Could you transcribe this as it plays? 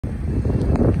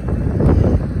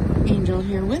Archbold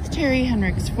here with Terry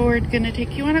Henricks Ford. Gonna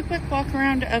take you on a quick walk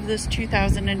around of this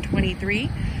 2023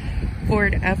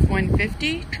 Ford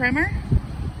F150 Tremor.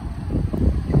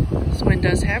 This one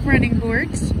does have running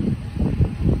boards.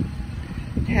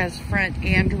 It has front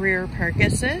and rear park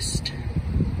assist.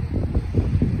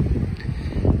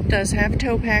 Does have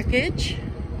tow package.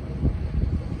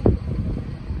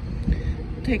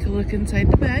 Take a look inside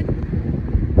the bed.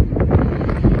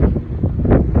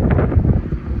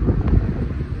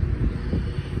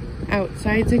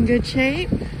 Outside's in good shape.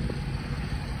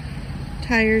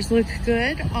 Tires look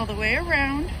good all the way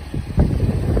around.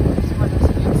 This one is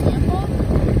a good sample.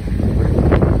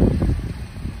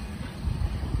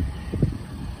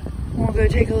 We'll go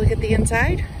take a look at the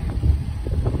inside.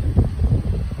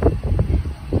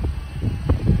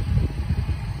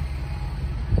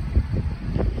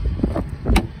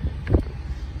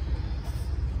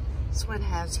 This one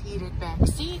has heated back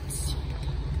seats.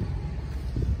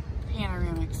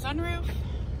 Panoramic sunroof.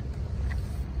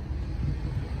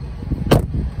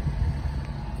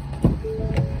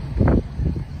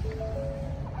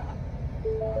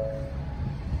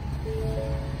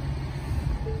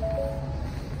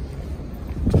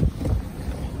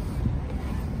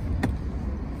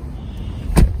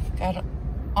 Got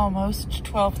almost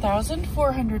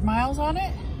 12,400 miles on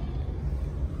it.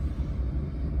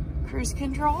 Cruise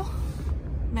control,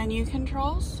 menu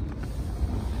controls.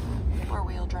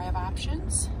 Four-wheel drive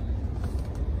options,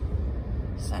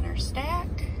 center stack,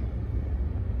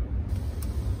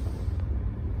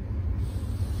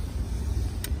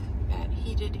 got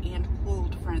heated and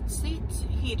cooled front seats,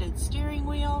 heated steering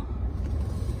wheel,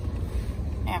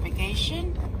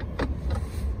 navigation,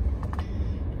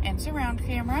 and surround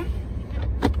camera.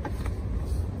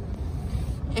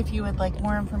 If you would like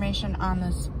more information on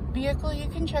this vehicle, you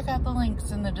can check out the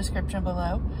links in the description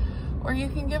below. Or you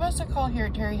can give us a call here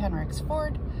at Terry Henricks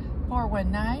Ford,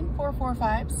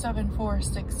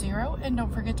 419-445-7460. And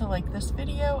don't forget to like this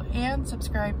video and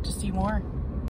subscribe to see more.